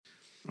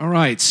All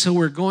right, so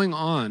we're going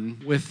on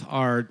with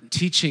our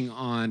teaching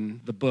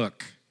on the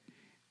book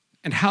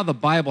and how the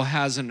Bible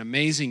has an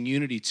amazing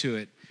unity to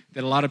it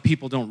that a lot of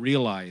people don't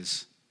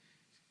realize.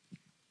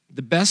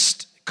 The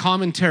best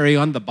commentary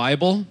on the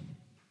Bible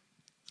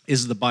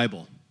is the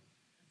Bible.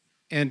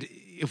 And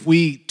if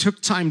we took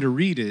time to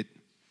read it,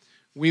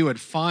 we would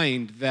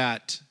find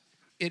that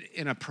it,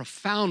 in a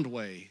profound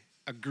way,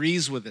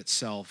 agrees with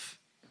itself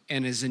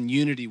and is in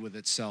unity with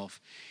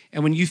itself.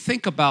 And when you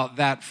think about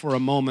that for a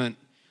moment,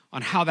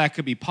 on how that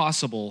could be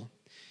possible,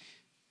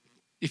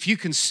 if you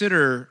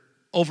consider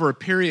over a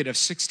period of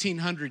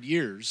 1,600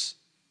 years,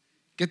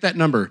 get that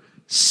number,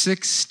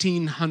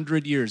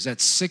 1,600 years,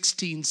 that's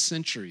 16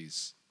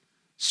 centuries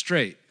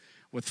straight,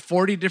 with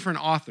 40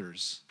 different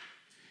authors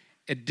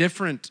at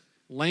different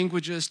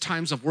languages,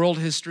 times of world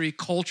history,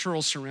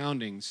 cultural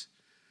surroundings.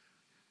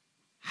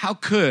 How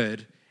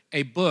could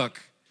a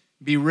book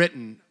be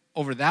written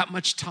over that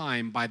much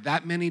time by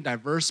that many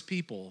diverse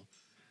people,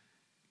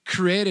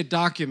 create a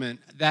document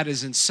that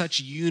is in such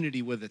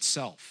unity with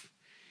itself,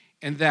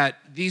 and that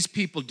these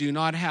people do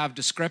not have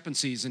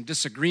discrepancies and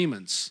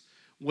disagreements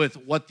with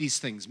what these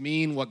things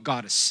mean, what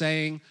God is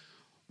saying,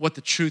 what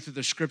the truth of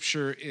the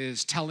Scripture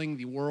is telling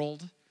the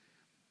world?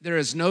 There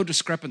is no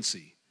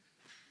discrepancy.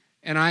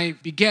 And I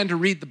began to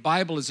read the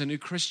Bible as a new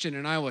Christian,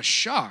 and I was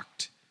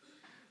shocked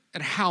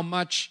at how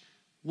much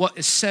what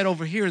is said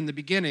over here in the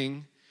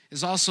beginning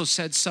is also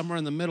said somewhere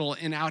in the middle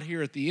and out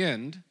here at the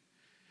end.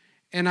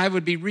 And I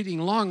would be reading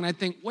along, and I'd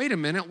think, wait a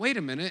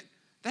minute,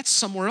 that's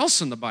somewhere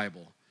else in the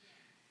Bible.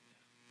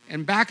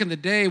 And back in the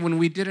day when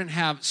we didn't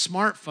have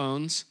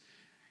smartphones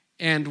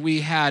and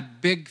we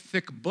had big,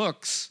 thick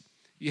books,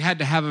 you had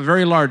to have a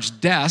very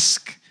large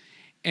desk,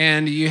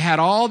 and you had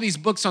all these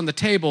books on the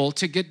table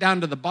to get down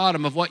to the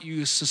bottom of what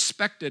you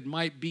suspected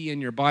might be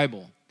in your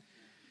Bible.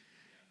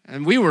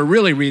 And we were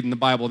really reading the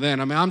Bible then.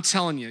 I mean, I'm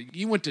telling you,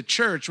 you went to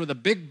church with a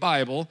big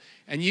Bible,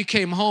 and you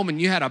came home and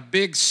you had a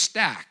big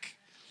stack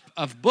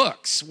of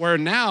books, where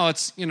now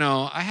it's,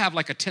 I have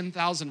like a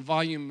 10,000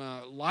 volume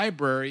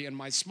library in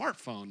my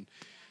smartphone.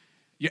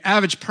 Your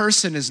average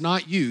person is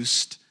not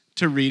used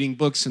to reading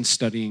books and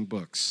studying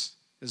books,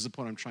 is the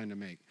point I'm trying to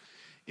make.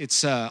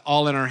 It's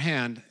all in our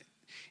hand.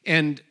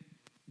 And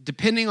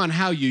depending on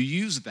how you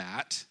use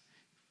that,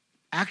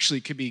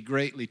 actually could be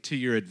greatly to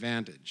your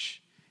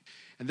advantage.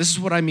 And this is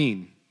what I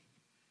mean.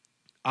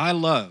 I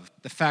love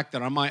the fact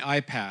that on my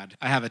iPad,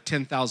 I have a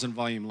 10,000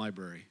 volume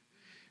library.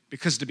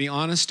 Because to be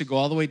honest, to go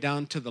all the way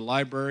down to the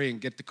library and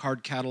get the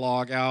card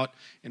catalog out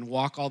and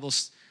walk all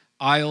those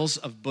aisles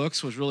of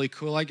books was really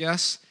cool, I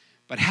guess.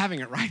 But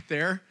having it right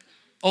there,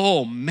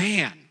 oh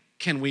man,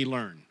 can we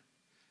learn.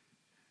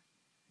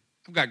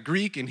 I've got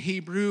Greek and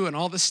Hebrew and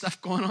all this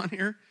stuff going on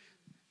here.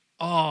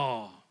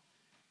 Oh,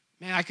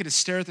 man, I could just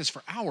stare at this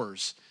for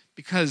hours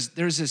because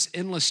there's this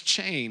endless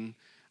chain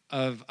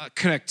of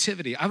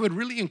connectivity. I would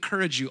really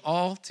encourage you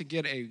all to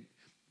get a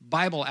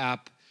Bible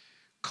app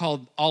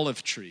called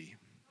Olive Tree.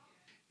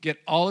 Get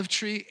Olive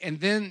Tree, and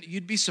then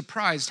you'd be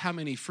surprised how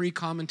many free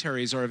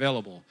commentaries are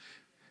available.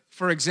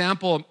 For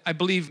example, I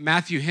believe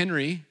Matthew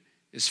Henry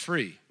is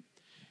free.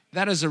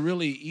 That is a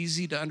really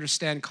easy to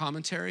understand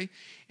commentary,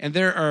 and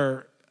there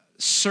are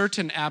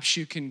certain apps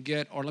you can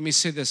get, or let me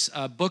say this,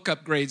 book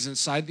upgrades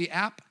inside the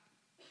app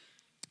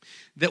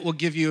that will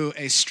give you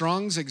a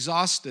Strong's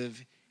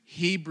exhaustive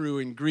Hebrew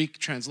and Greek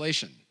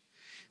translation.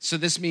 So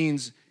this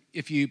means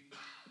if you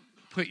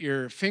put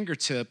your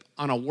fingertip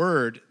on a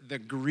word, the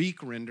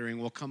Greek rendering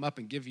will come up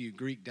and give you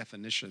Greek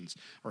definitions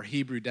or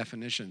Hebrew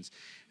definitions.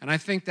 And I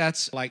think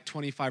that's like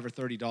 $25 or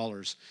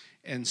 $30.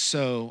 And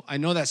so I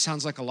know that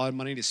sounds like a lot of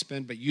money to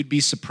spend, but you'd be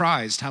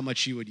surprised how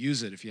much you would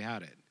use it if you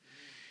had it.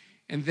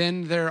 And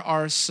then there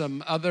are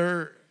some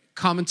other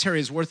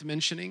commentaries worth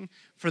mentioning.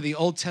 For the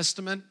Old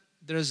Testament,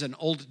 there's an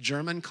old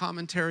German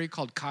commentary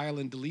called Keil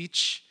and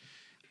Delitzsch.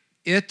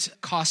 It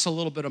costs a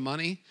little bit of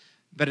money,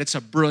 but it's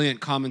a brilliant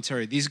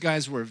commentary. These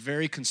guys were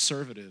very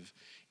conservative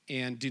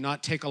and do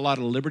not take a lot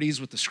of liberties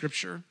with the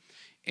Scripture.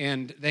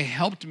 And they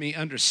helped me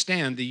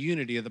understand the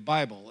unity of the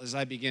Bible as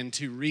I began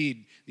to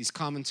read these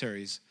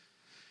commentaries.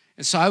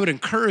 And so I would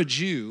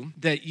encourage you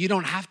that you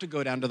don't have to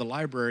go down to the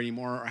library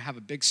anymore or have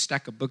a big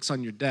stack of books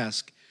on your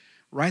desk.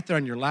 Right there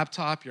on your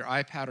laptop, your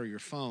iPad, or your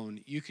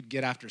phone, you could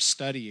get after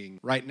studying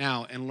right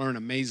now and learn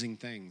amazing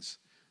things.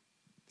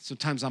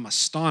 Sometimes I'm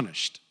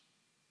astonished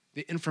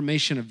the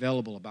information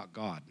available about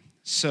God.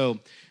 So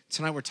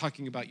tonight we're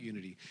talking about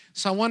unity.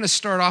 So I want to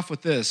start off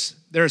with this.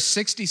 There are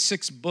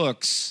 66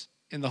 books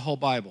in the whole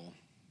Bible.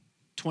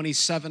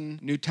 27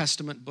 New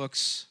Testament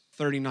books,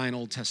 39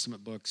 Old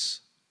Testament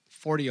books,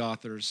 40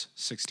 authors,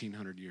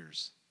 1,600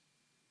 years.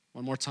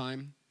 One more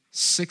time.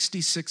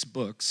 66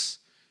 books,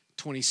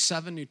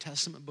 27 New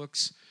Testament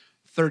books,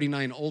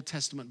 39 Old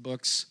Testament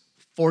books,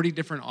 40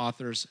 different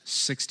authors,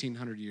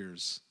 1,600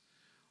 years.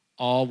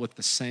 All with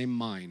the same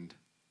mind,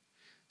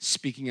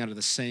 speaking out of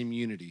the same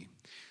unity.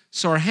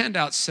 So our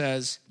handout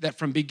says that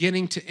from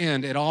beginning to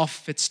end, it all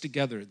fits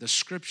together. The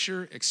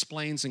Scripture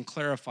explains and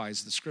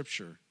clarifies the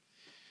Scripture.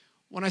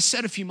 When I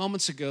said a few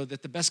moments ago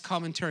that the best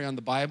commentary on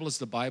the Bible is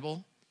the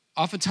Bible,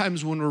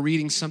 Oftentimes when we're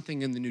reading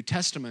something in the New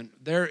Testament,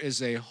 there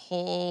is a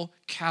whole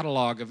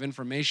catalog of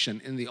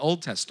information in the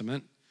Old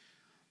Testament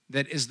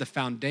that is the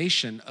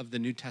foundation of the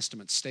New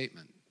Testament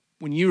statement.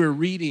 When you were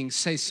reading,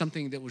 say,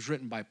 something that was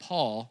written by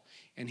Paul,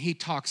 and he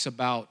talks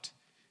about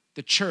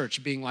the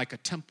church being like a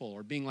temple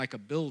or being like a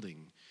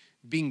building,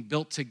 being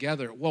built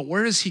together. Well,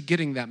 where is he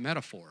getting that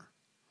metaphor?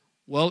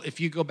 Well, if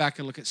you go back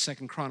and look at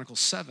 2 Chronicles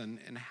 7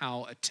 and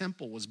how a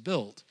temple was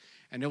built,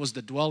 and it was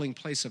the dwelling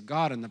place of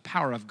God, and the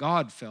power of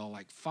God fell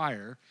like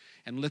fire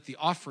and lit the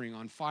offering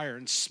on fire,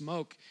 and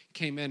smoke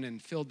came in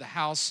and filled the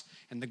house,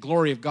 and the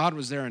glory of God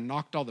was there and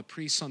knocked all the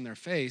priests on their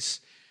face.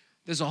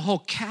 There's a whole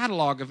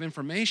catalog of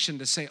information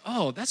to say,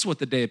 oh, that's what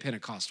the day of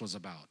Pentecost was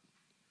about.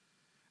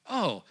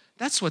 Oh,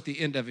 that's what the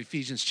end of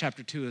Ephesians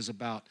chapter 2 is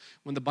about,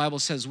 when the Bible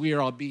says we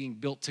are all being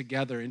built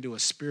together into a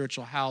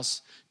spiritual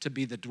house to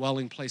be the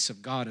dwelling place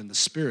of God in the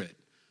Spirit.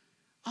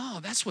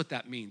 Oh, that's what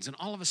that means. And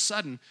all of a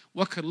sudden,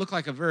 what could look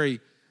like a very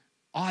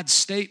odd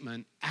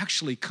statement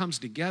actually comes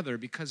together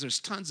because there's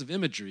tons of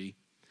imagery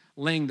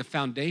laying the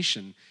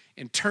foundation,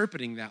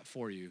 interpreting that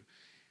for you.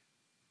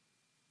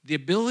 The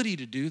ability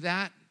to do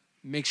that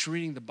makes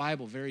reading the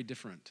Bible very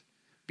different,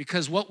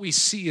 because what we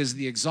see is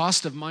the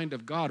exhaustive mind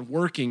of God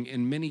working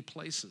in many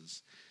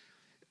places,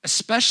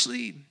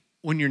 especially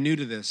when you're new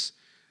to this.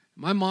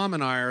 My mom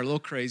and I are a little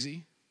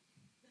crazy.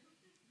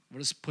 We'll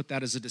just put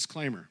that as a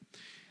disclaimer.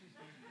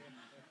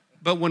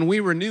 But when we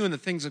were new in the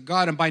things of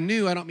God, and by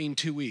new, I don't mean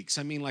 2 weeks.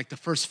 I mean like the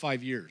first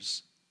 5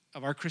 years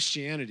of our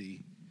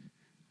Christianity,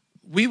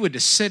 we would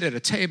just sit at a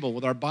table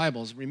with our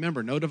Bibles.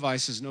 Remember, no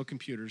devices, no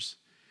computers.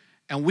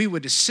 And we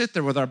would just sit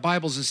there with our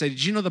Bibles and say,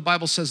 did you know the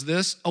Bible says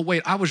this? Oh,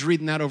 wait, I was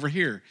reading that over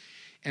here.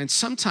 And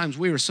sometimes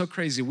we were so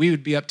crazy, we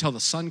would be up till the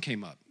sun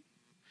came up.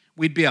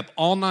 We'd be up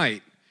all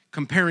night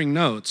comparing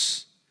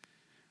notes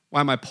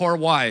while my poor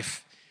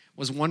wife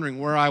was wondering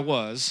where I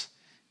was.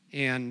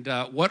 And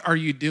what are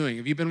you doing?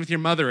 Have you been with your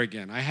mother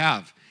again? I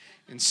have.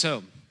 And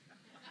so,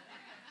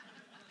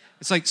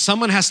 it's like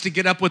someone has to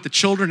get up with the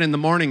children in the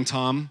morning,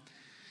 Tom.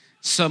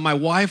 So my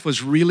wife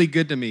was really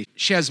good to me.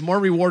 She has more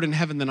reward in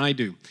heaven than I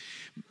do.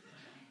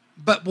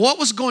 But what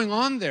was going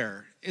on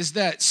there is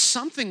that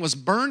something was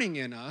burning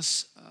in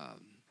us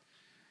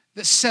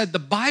that said the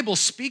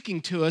Bible's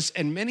speaking to us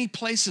in many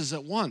places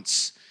at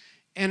once.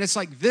 And it's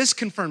like this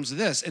confirms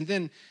this, and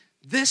then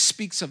this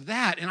speaks of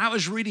that. And I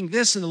was reading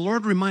this, and the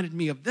Lord reminded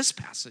me of this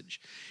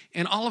passage.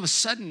 And all of a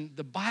sudden,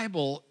 the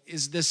Bible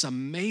is this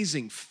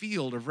amazing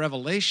field of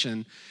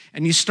revelation,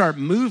 and you start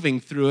moving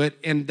through it.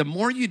 And the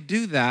more you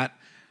do that,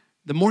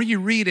 the more you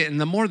read it,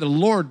 and the more the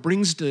Lord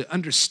brings the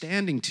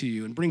understanding to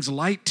you, and brings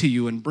light to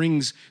you, and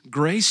brings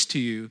grace to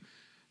you,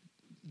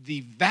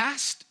 the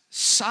vast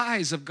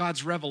size of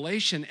God's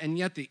revelation, and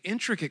yet the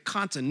intricate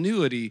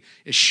continuity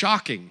is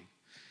shocking.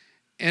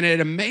 And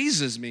it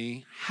amazes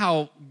me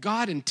how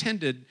God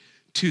intended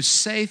to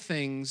say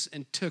things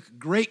and took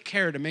great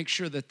care to make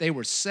sure that they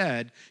were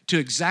said to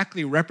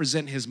exactly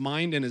represent his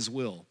mind and his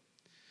will.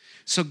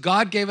 So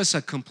God gave us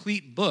a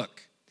complete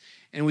book,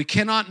 and we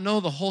cannot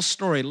know the whole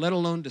story, let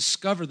alone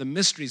discover the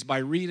mysteries by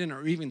reading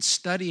or even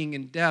studying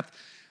in depth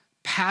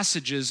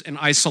passages in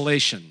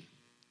isolation.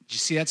 Did you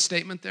see that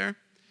statement there?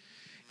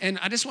 And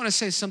I just want to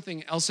say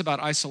something else about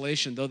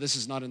isolation, though this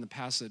is not in the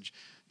passage.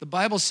 The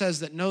Bible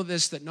says that know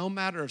this, that no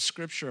matter of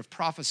scripture, of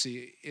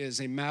prophecy, is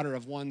a matter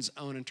of one's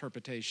own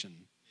interpretation.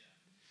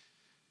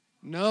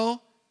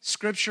 No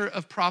scripture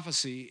of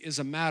prophecy is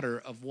a matter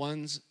of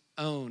one's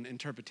own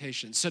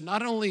interpretation. So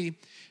not only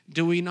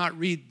do we not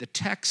read the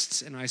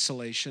texts in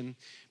isolation,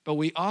 but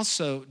we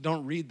also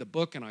don't read the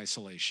book in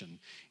isolation,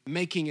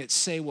 making it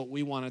say what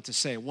we want it to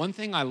say. One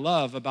thing I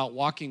love about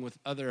walking with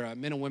other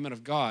men and women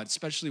of God,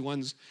 especially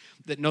ones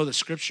that know the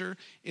scripture,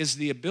 is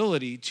the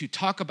ability to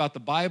talk about the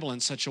Bible in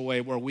such a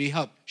way where we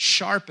help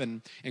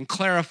sharpen and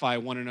clarify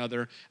one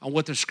another on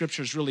what the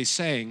scripture is really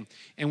saying,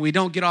 and we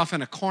don't get off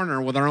in a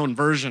corner with our own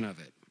version of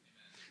it.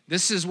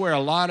 This is where a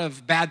lot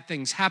of bad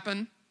things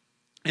happen,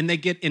 and they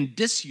get in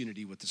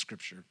disunity with the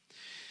scripture.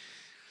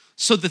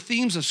 So the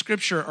themes of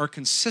scripture are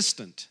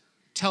consistent,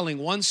 telling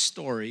one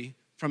story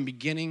from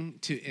beginning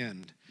to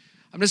end.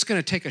 I'm just going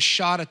to take a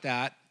shot at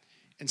that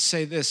and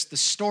say this. The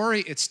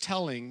story it's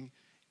telling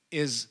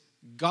is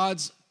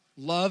God's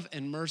love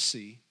and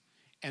mercy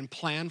and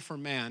plan for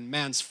man,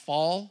 man's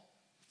fall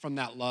from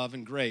that love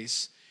and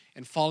grace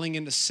and falling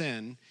into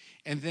sin,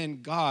 and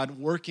then God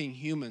working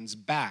humans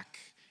back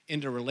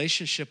into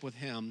relationship with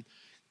him,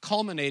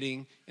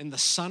 culminating in the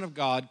Son of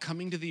God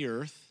coming to the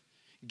earth,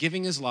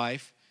 giving his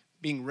life,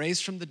 being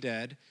raised from the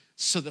dead,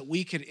 so that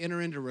we could enter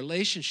into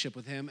relationship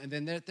with him, and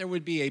then there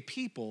would be a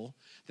people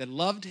that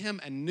loved him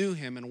and knew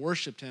him and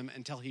worshiped him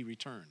until he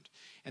returned,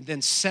 and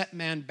then set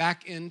man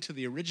back into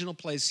the original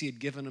place he had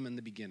given him in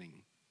the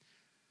beginning.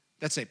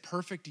 That's a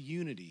perfect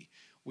unity.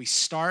 We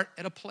start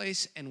at a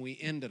place and we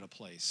end at a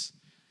place,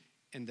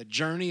 and the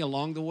journey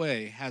along the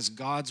way has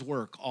God's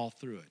work all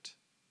through it.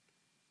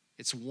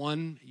 It's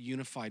one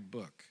unified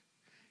book,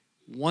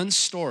 one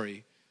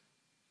story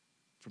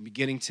from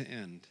beginning to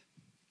end.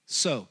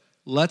 So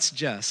let's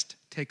just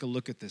take a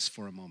look at this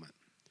for a moment.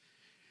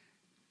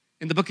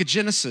 In the book of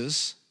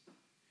Genesis,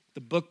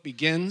 the book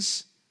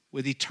begins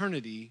with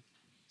eternity,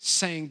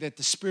 saying that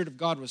the Spirit of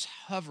God was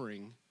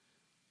hovering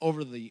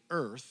over the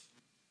earth,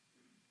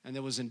 and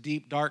there was in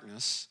deep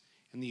darkness,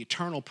 and the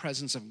eternal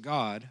presence of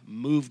God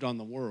moved on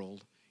the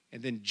world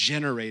and then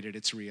generated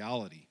its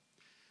reality.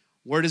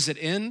 Where does it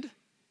end?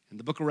 In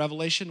the book of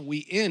Revelation,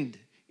 we end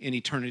in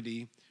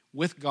eternity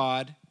with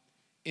God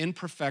in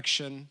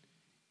perfection,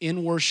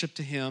 in worship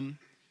to Him,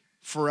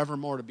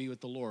 forevermore to be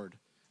with the Lord.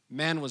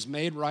 Man was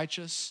made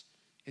righteous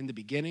in the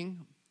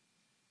beginning.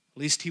 At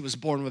least he was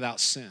born without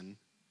sin.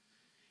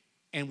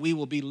 And we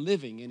will be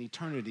living in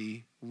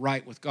eternity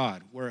right with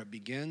God. Where it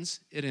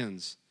begins, it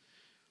ends.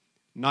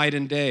 Night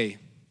and day.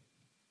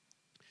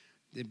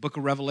 The book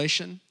of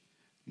Revelation,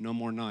 no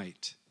more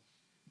night.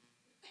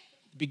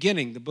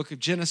 Beginning, the book of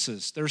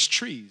Genesis, there's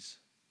trees.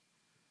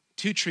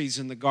 2 trees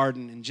in the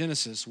garden in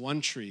Genesis,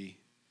 1 tree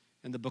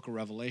in the book of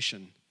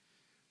Revelation.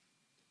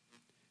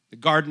 The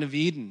Garden of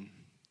Eden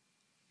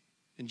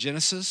in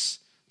Genesis,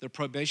 the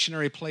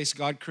probationary place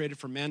God created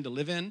for man to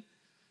live in,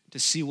 to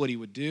see what he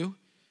would do.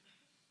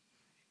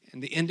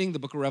 And the ending, the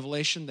book of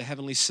Revelation, the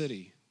heavenly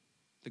city,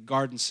 the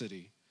garden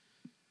city.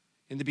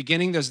 In the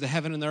beginning, there's the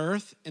heaven and the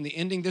earth. In the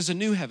ending, there's a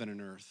new heaven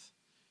and earth.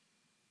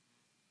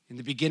 In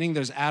the beginning,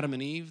 there's Adam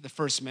and Eve, the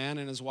first man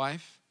and his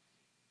wife.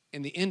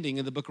 In the ending,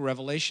 in the book of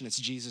Revelation, it's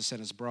Jesus and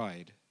his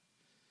bride.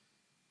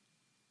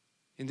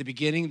 In the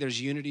beginning,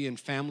 there's unity in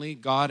family,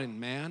 God and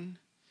man.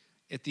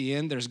 At the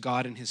end, there's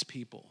God and his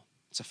people.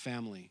 It's a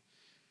family.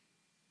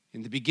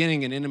 In the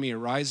beginning, an enemy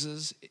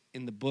arises.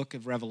 In the book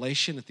of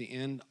Revelation, at the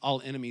end,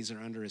 all enemies are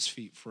under his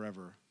feet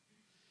forever.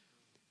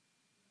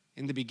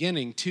 In the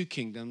beginning, 2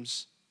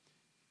 kingdoms.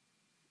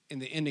 In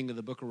the ending of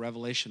the book of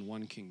Revelation,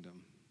 1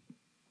 kingdom.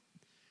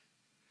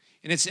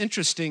 And it's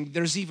interesting,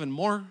 there's even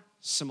more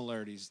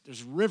similarities.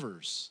 There's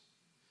rivers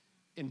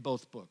in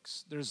both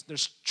books.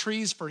 There's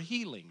trees for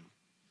healing.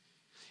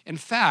 In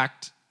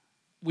fact,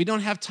 we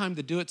don't have time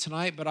to do it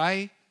tonight, but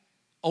I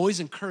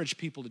always encourage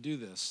people to do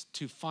this,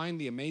 to find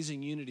the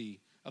amazing unity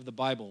of the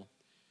Bible.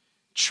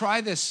 Try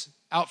this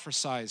out for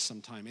size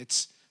sometime.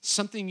 It's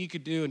something you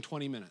could do in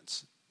 20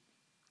 minutes.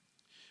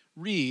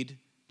 Read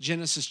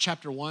Genesis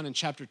chapter 1 and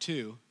chapter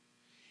 2,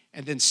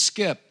 and then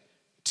skip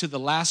to the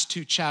last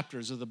 2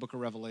 chapters of the book of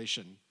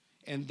Revelation.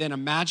 And then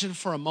imagine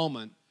for a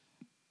moment,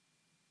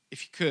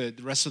 if you could,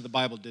 the rest of the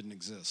Bible didn't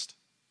exist.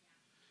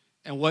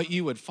 And what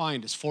you would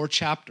find is 4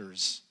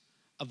 chapters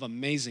of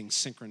amazing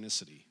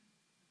synchronicity.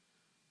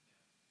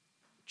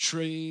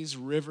 Trees,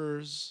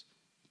 rivers,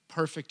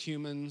 perfect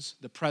humans,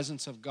 the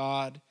presence of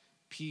God,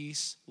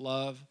 peace,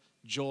 love,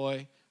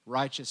 joy,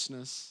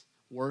 righteousness,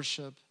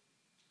 worship,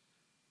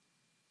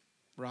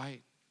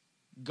 right?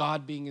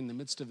 God being in the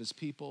midst of his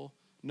people,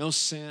 no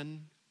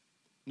sin,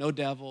 no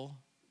devil,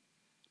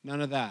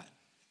 none of that.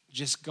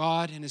 Just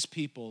God and his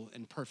people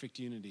in perfect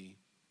unity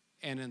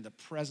and in the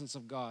presence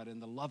of God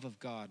and the love of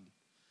God.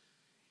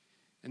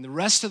 And the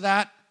rest of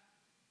that,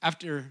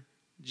 after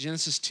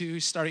Genesis 2,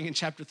 starting in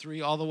chapter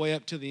 3, all the way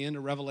up to the end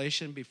of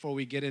Revelation, before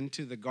we get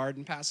into the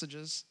garden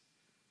passages,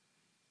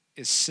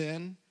 is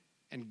sin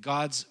and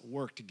God's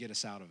work to get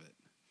us out of it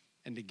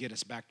and to get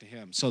us back to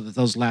him so that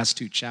those last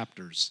 2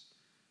 chapters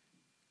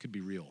could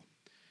be real.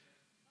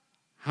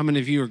 How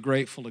many of you are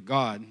grateful to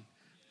God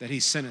that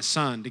he sent his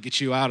son to get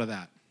you out of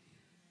that?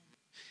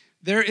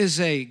 There is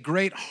a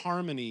great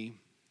harmony,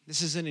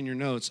 this isn't in your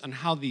notes, on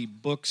how the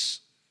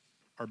books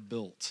are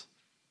built.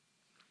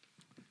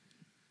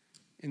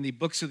 In the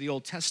books of the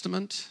Old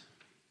Testament,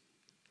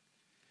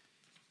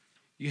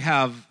 you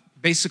have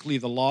basically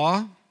the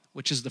law,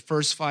 which is the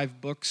first 5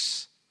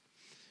 books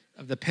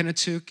of the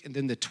Pentateuch, and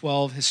then the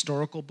 12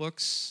 historical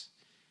books.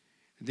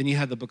 And then you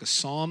have the book of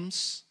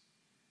Psalms,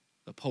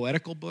 the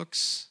poetical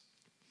books,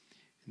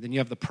 and then you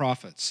have the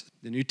prophets.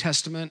 The New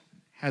Testament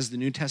has the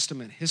New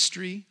Testament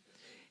history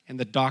and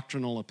the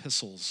doctrinal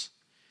epistles.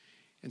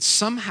 And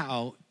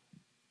somehow,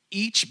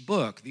 each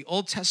book, the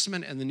Old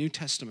Testament and the New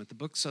Testament, the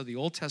books of the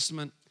Old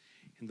Testament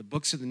and the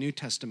books of the New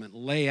Testament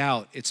lay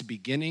out its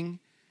beginning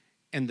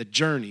and the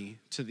journey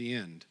to the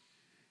end.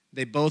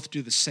 They both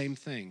do the same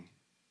thing.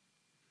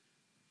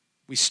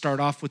 We start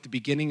off with the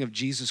beginning of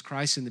Jesus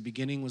Christ. In the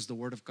beginning was the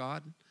Word of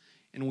God.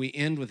 And we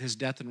end with his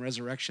death and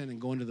resurrection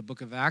and go into the book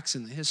of Acts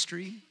and the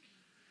history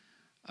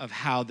of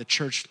how the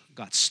church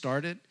got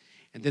started.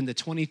 And then the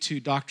 22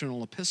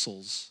 doctrinal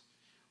epistles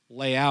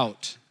lay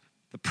out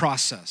the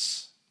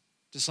process,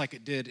 just like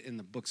it did in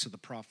the books of the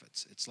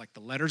prophets. It's like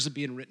the letters are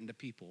being written to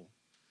people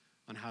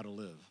on how to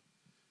live.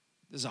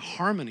 There's a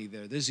harmony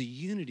there. There's a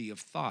unity of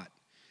thought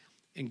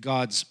in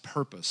God's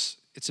purpose.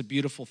 It's a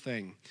beautiful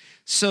thing.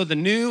 So the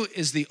new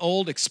is the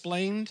old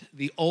explained.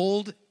 The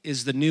old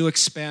is the new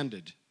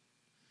expanded.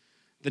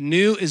 The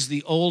new is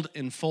the old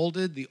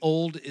enfolded. The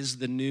old is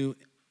the new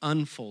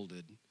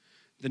unfolded.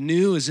 The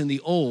new is in the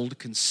old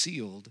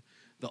concealed.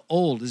 The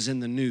old is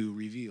in the new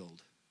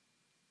revealed.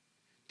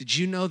 Did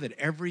you know that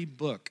every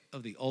book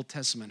of the Old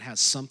Testament has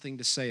something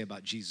to say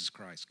about Jesus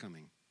Christ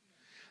coming?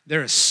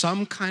 There is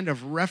some kind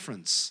of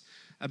reference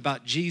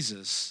about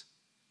Jesus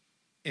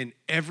in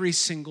every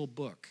single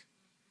book.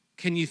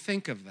 Can you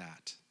think of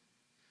that?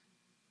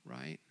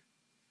 Right?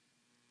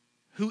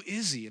 Who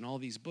is he in all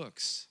these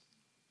books?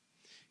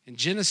 In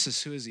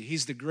Genesis, who is he?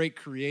 He's the great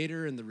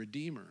creator and the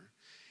redeemer.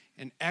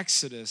 In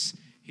Exodus,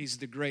 he's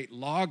the great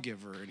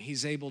lawgiver, and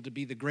he's able to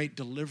be the great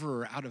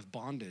deliverer out of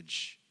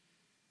bondage.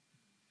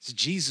 It's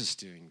Jesus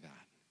doing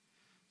that,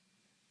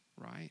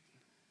 right?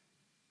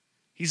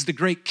 He's the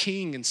great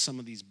king in some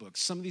of these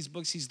books. Some of these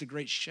books, he's the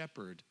great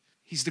shepherd.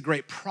 He's the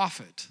great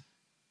prophet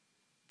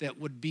that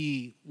would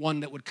be one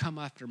that would come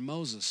after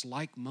Moses,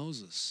 like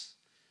Moses.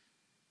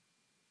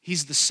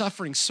 He's the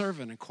suffering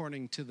servant,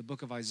 according to the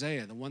book of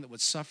Isaiah, the one that would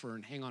suffer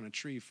and hang on a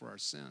tree for our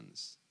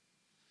sins.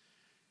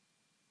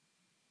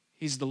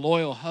 He's the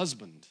loyal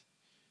husband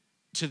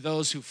to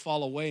those who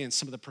fall away in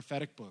some of the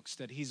prophetic books,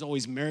 that he's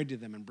always married to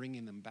them and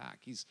bringing them back.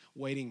 He's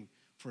waiting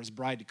for his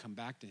bride to come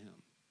back to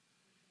him.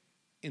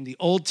 In the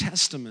Old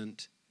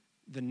Testament,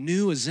 the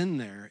new is in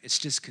there, it's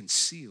just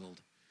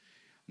concealed.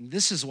 And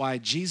this is why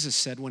Jesus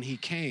said when he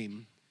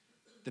came,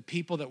 the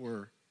people that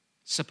were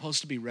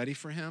supposed to be ready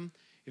for him,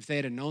 if they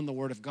had known the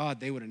word of God,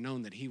 they would have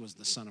known that he was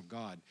the Son of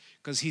God.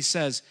 Because he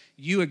says,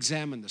 you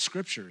examine the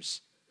scriptures,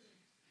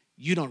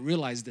 you don't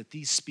realize that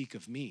these speak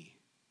of me.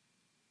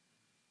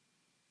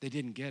 They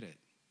didn't get it.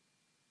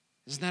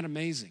 Isn't that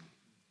amazing?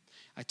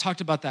 I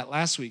talked about that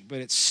last week, but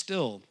it's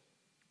still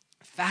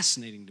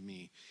fascinating to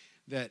me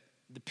that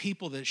the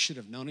people that should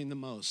have known him the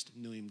most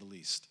knew him the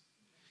least.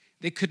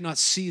 They could not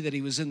see that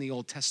he was in the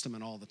Old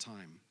Testament all the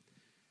time.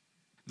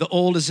 The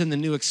old is in the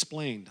new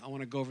explained. I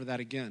want to go over that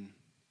again.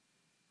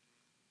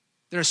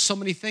 There are so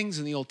many things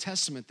in the Old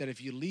Testament that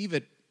if you leave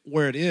it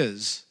where it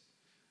is,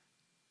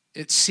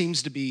 it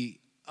seems to be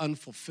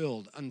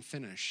unfulfilled,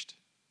 unfinished.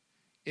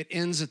 It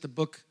ends at the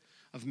book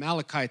of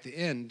Malachi at the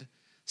end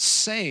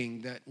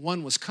saying that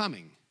one was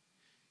coming.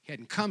 He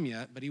hadn't come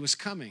yet, but he was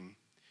coming.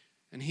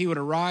 And he would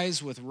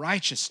arise with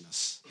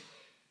righteousness.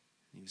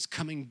 He was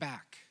coming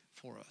back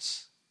for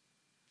us.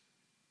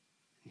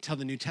 Until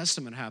the New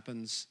Testament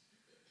happens,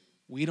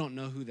 we don't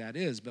know who that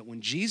is. But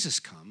when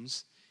Jesus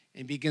comes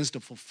and begins to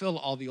fulfill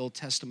all the Old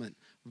Testament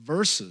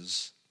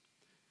verses,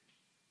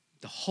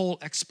 the whole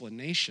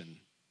explanation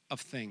of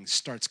things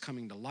starts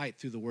coming to light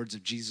through the words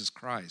of Jesus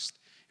Christ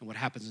and what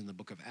happens in the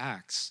book of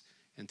Acts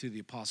and through the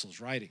apostles'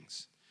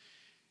 writings.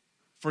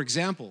 For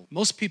example,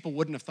 most people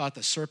wouldn't have thought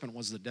the serpent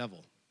was the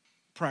devil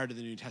prior to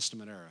the New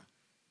Testament era.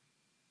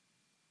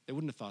 They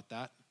wouldn't have thought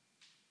that.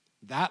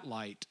 That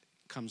light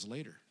comes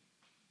later.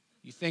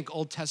 You think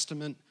Old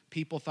Testament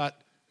people thought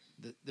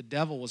the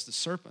devil was the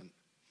serpent.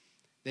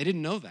 They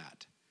didn't know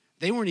that.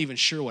 They weren't even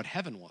sure what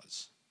heaven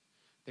was.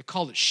 They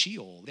called it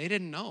Sheol. They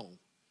didn't know.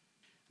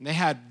 And they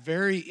had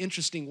very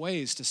interesting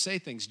ways to say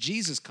things.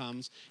 Jesus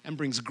comes and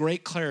brings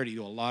great clarity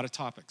to a lot of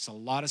topics, a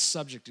lot of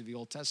subject of the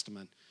Old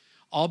Testament,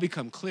 all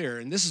become clear.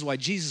 And this is why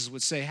Jesus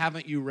would say,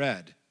 haven't you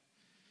read?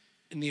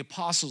 And the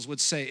apostles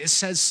would say, it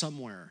says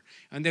somewhere.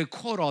 And they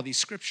quote all these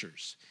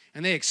scriptures.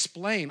 And they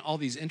explain all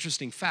these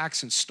interesting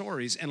facts and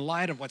stories in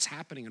light of what's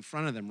happening in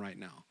front of them right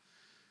now.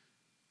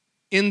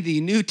 In the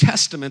New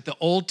Testament, the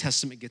Old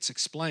Testament gets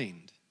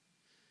explained.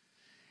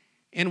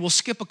 And we'll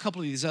skip a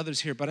couple of these others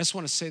here, but I just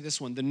want to say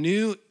this one. The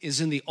new is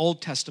in the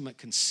Old Testament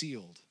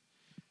concealed.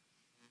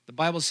 The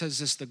Bible says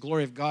this, the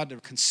glory of God to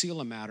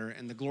conceal a matter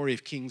and the glory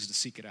of kings to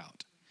seek it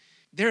out.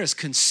 There is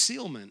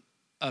concealment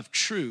of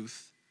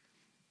truth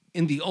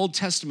in the Old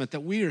Testament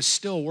that we are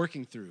still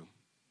working through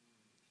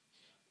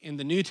in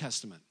the New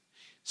Testament.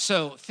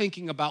 So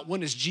thinking about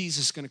when is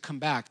Jesus going to come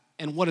back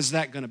and what is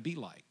that going to be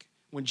like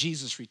when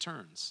Jesus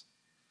returns?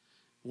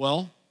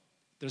 Well,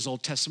 there's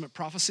Old Testament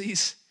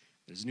prophecies,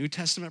 there's New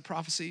Testament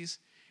prophecies,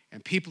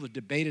 and people have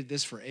debated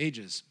this for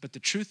ages. But the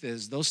truth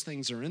is those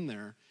things are in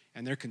there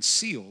and they're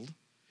concealed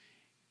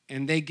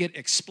and they get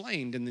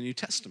explained in the New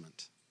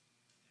Testament.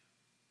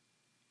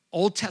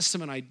 Old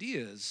Testament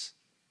ideas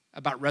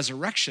about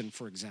resurrection,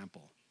 for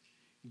example,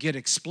 get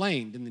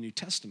explained in the New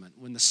Testament.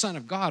 When the Son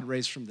of God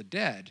raised from the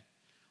dead,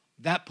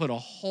 that put a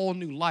whole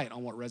new light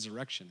on what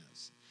resurrection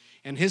is.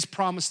 And his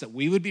promise that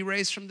we would be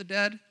raised from the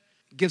dead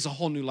gives a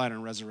whole new light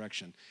on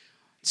resurrection.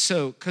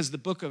 So, because the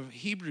book of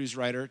Hebrews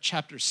writer,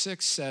 chapter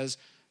 6 says,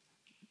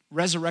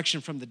 resurrection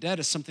from the dead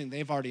is something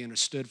they've already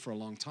understood for a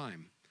long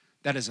time.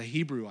 That is a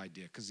Hebrew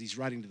idea because he's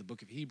writing to the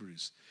book of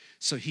Hebrews.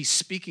 So he's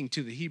speaking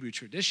to the Hebrew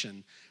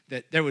tradition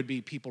that there would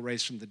be people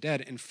raised from the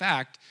dead. In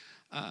fact,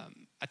 I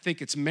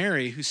think it's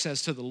Mary who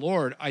says to the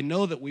Lord, I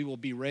know that we will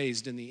be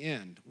raised in the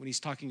end, when he's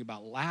talking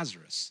about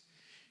Lazarus.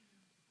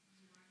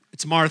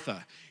 It's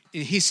Martha.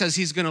 He says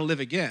he's going to live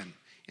again.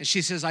 And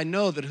she says, I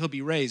know that he'll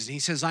be raised. And he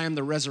says, I am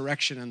the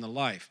resurrection and the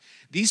life.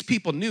 These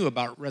people knew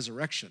about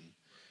resurrection.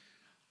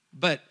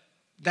 But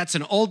that's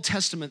an Old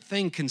Testament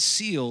thing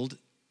concealed.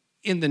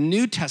 In the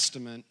New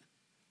Testament,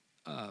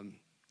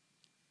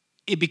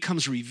 it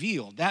becomes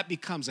revealed. That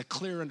becomes a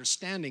clear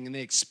understanding, and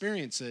they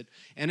experience it,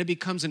 and it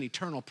becomes an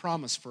eternal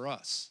promise for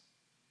us.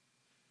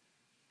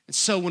 And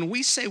so when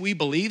we say we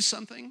believe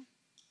something,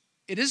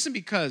 it isn't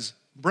because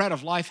Bread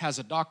of Life has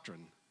a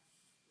doctrine.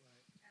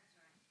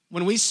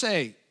 When we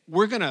say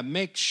we're going to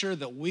make sure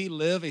that we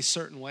live a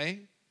certain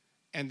way,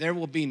 and there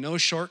will be no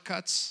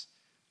shortcuts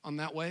on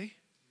that way.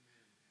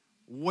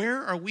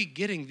 Where are we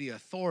getting the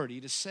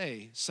authority to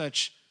say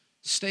such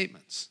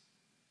statements?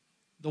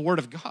 The Word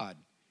of God.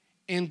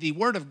 And the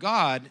Word of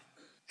God,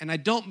 and I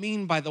don't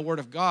mean by the Word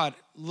of God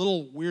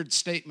little weird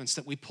statements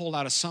that we pulled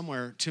out of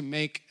somewhere to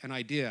make an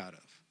idea out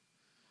of.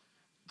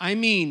 I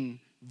mean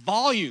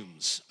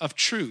volumes of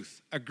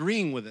truth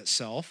agreeing with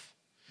itself,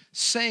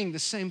 saying the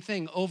same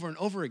thing over and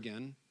over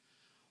again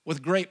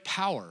with great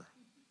power,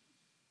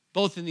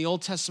 both in the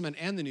Old Testament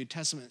and the New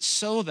Testament,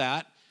 so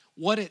that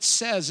what it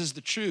says is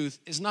the truth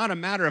is not a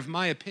matter of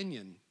my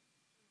opinion.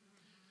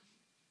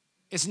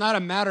 It's not a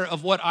matter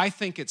of what I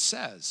think it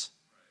says.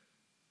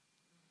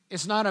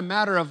 It's not a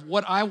matter of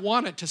what I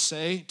want it to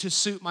say to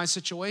suit my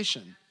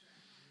situation.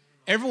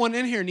 Everyone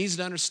in here needs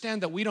to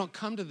understand that we don't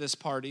come to this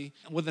party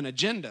with an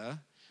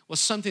agenda, with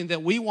something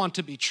that we want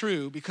to be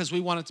true because we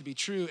want it to be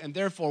true, and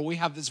therefore we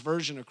have this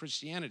version of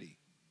Christianity.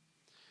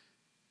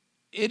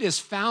 It is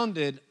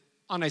founded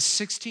on a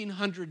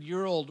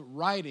 1,600-year-old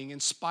writing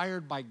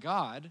inspired by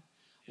God,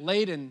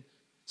 laid in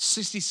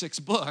 66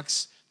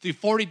 books through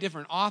 40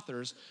 different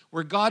authors,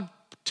 where God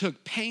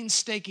took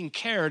painstaking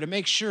care to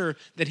make sure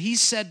that he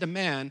said to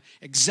man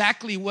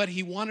exactly what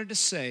he wanted to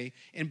say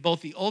in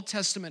both the Old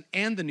Testament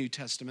and the New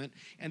Testament,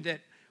 and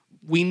that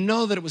we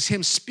know that it was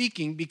him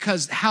speaking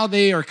because how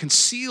they are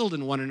concealed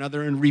in one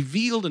another and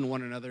revealed in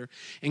one another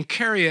and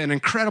carry an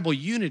incredible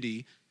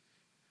unity.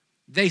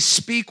 They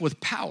speak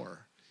with power.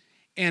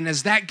 And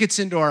as that gets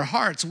into our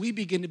hearts, we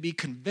begin to be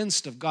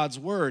convinced of God's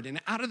word. And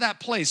out of that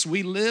place,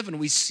 we live and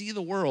we see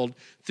the world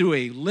through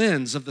a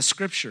lens of the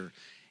Scripture.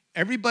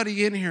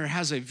 Everybody in here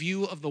has a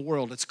view of the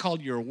world. It's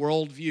called your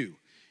worldview.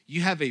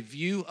 You have a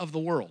view of the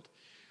world.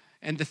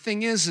 And the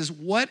thing is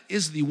what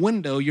is the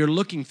window you're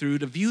looking through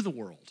to view the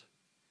world?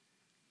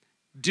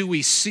 Do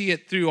we see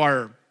it through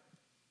our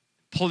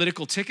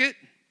political ticket?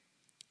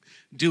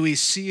 Do we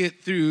see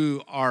it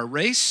through our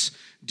race?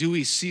 Do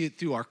we see it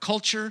through our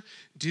culture?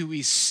 Do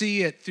we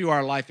see it through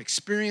our life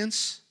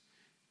experience?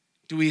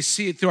 Do we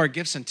see it through our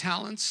gifts and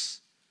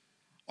talents?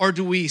 Or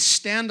do we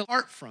stand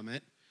apart from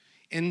it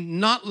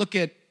and not look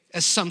at it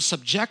as some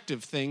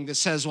subjective thing that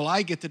says, well,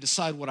 I get to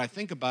decide what I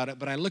think about it,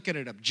 but I look at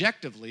it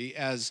objectively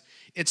as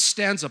it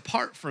stands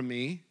apart from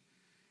me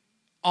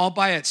all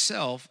by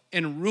itself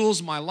and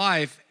rules my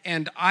life,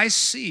 and I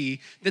see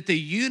that the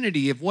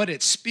unity of what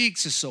it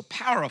speaks is so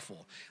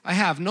powerful. I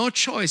have no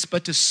choice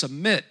but to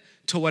submit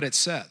to what it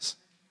says.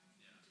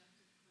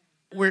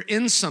 We're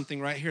in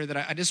something right here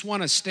that I just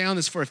want to stay on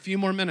this for a few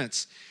more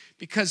minutes,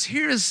 because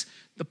here's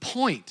the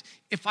point.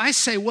 If I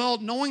say, well,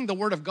 knowing the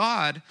Word of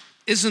God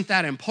isn't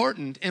that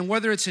important, and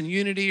whether it's in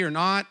unity or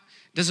not,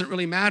 doesn't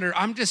really matter.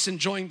 I'm just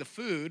enjoying the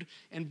food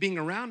and being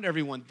around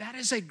everyone. That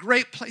is a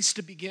great place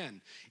to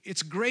begin.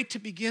 It's great to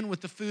begin with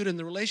the food and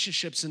the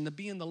relationships and the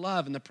being the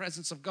love and the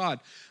presence of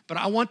God. But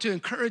I want to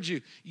encourage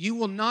you, you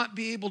will not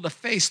be able to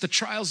face the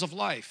trials of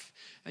life,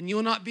 and you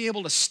will not be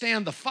able to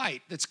stand the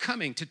fight that's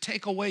coming to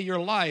take away your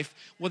life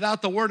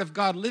without the Word of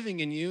God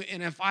living in you.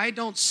 And if I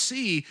don't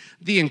see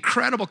the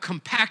incredible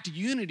compact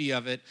unity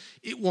of it,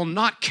 it will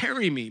not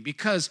carry me,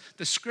 because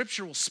the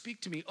Scripture will speak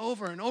to me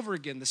over and over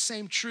again the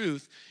same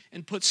truth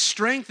and put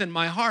strength in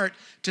my heart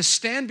to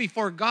stand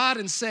before God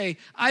and say,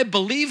 I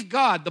believe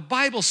God. The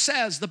Bible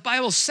says, the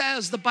Bible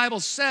says, the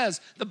Bible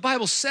says, the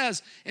Bible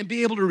says, and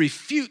be able to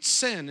refute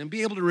sin and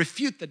be able to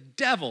refute the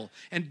devil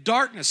and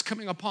darkness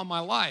coming upon my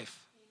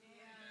life.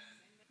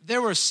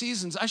 There were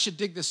seasons, I should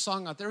dig this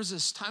song out. There was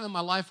this time in my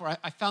life where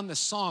I found this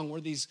song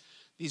where these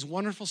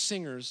wonderful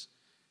singers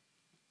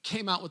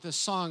came out with this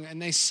song,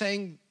 and they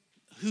sang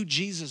who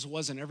Jesus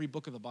was in every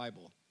book of the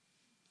Bible.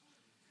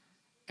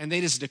 And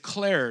they just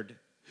declared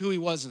who he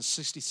was in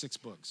 66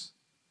 books.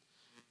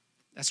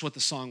 That's what the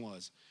song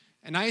was.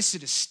 And I used to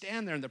just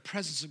stand there in the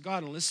presence of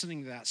God and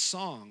listening to that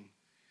song,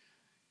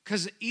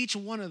 because each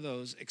one of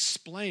those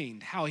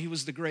explained how he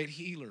was the great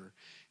healer,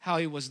 how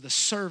he was the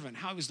servant,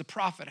 how he was the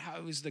prophet, how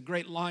he was the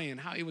great lion,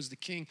 how he was the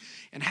king,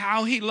 and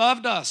how he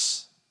loved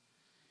us.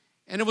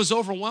 And it was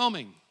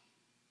overwhelming.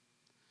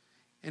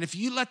 And if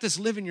you let this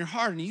live in your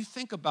heart and you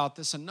think about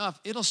this enough,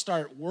 it'll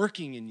start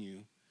working in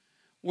you,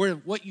 where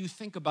what you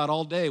think about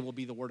all day will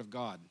be the Word of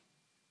God.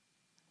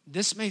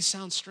 This may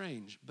sound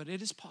strange, but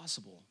it is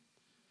possible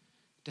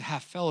to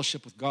have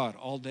fellowship with God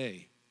all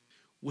day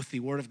with the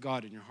Word of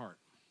God in your heart.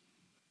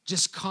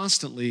 Just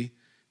constantly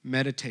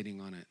meditating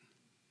on it.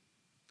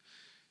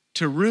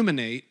 To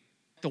ruminate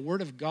the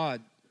Word of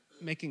God,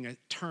 making a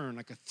turn,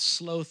 like a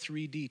slow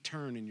 3D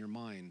turn in your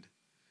mind.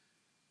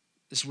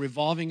 Just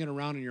revolving it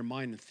around in your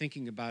mind and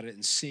thinking about it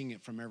and seeing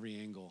it from every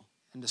angle.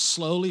 And to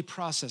slowly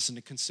process and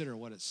to consider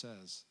what it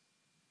says.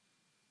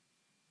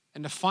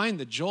 And to find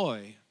the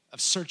joy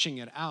of searching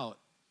it out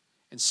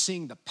and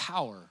seeing the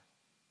power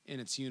in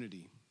its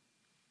unity.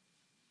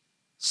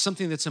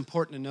 Something that's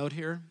important to note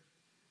here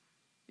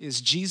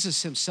is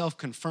Jesus himself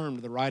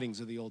confirmed the writings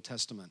of the Old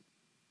Testament.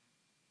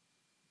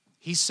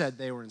 He said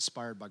they were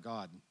inspired by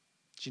God.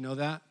 Did you know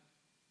that?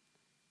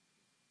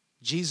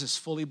 Jesus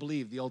fully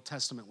believed the Old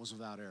Testament was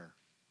without error.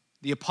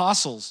 The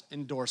apostles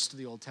endorsed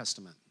the Old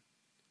Testament.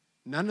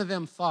 None of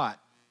them thought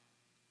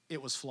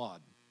it was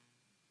flawed.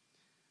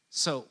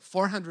 So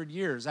 400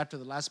 years after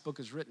the last book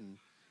is written,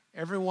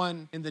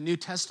 everyone in the New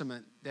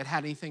Testament that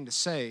had anything to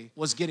say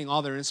was getting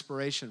all their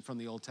inspiration from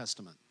the Old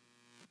Testament.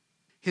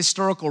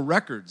 Historical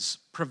records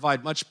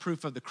provide much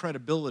proof of the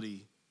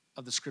credibility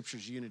of the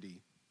Scripture's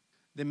unity.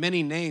 The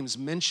many names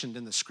mentioned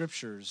in the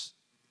Scriptures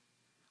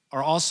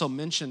are also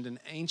mentioned in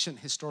ancient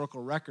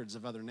historical records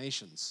of other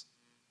nations,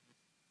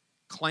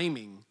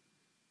 claiming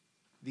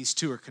these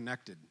two are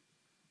connected.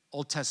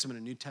 Old Testament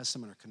and New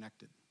Testament are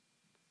connected.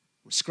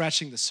 We're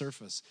scratching the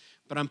surface,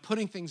 but I'm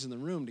putting things in the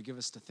room to give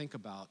us to think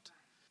about.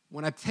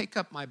 When I take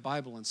up my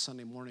Bible on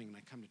Sunday morning and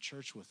I come to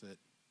church with it,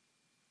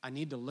 I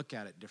need to look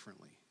at it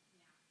differently.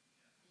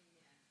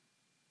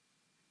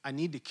 I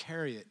need to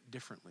carry it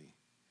differently.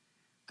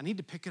 I need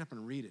to pick it up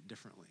and read it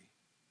differently.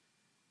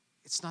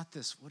 It's not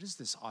this, what is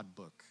this odd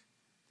book?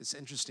 This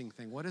interesting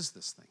thing, what is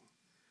this thing?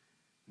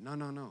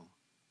 No.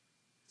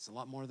 It's a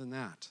lot more than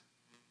that.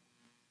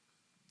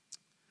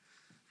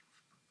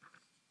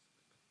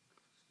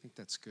 I think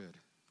that's good.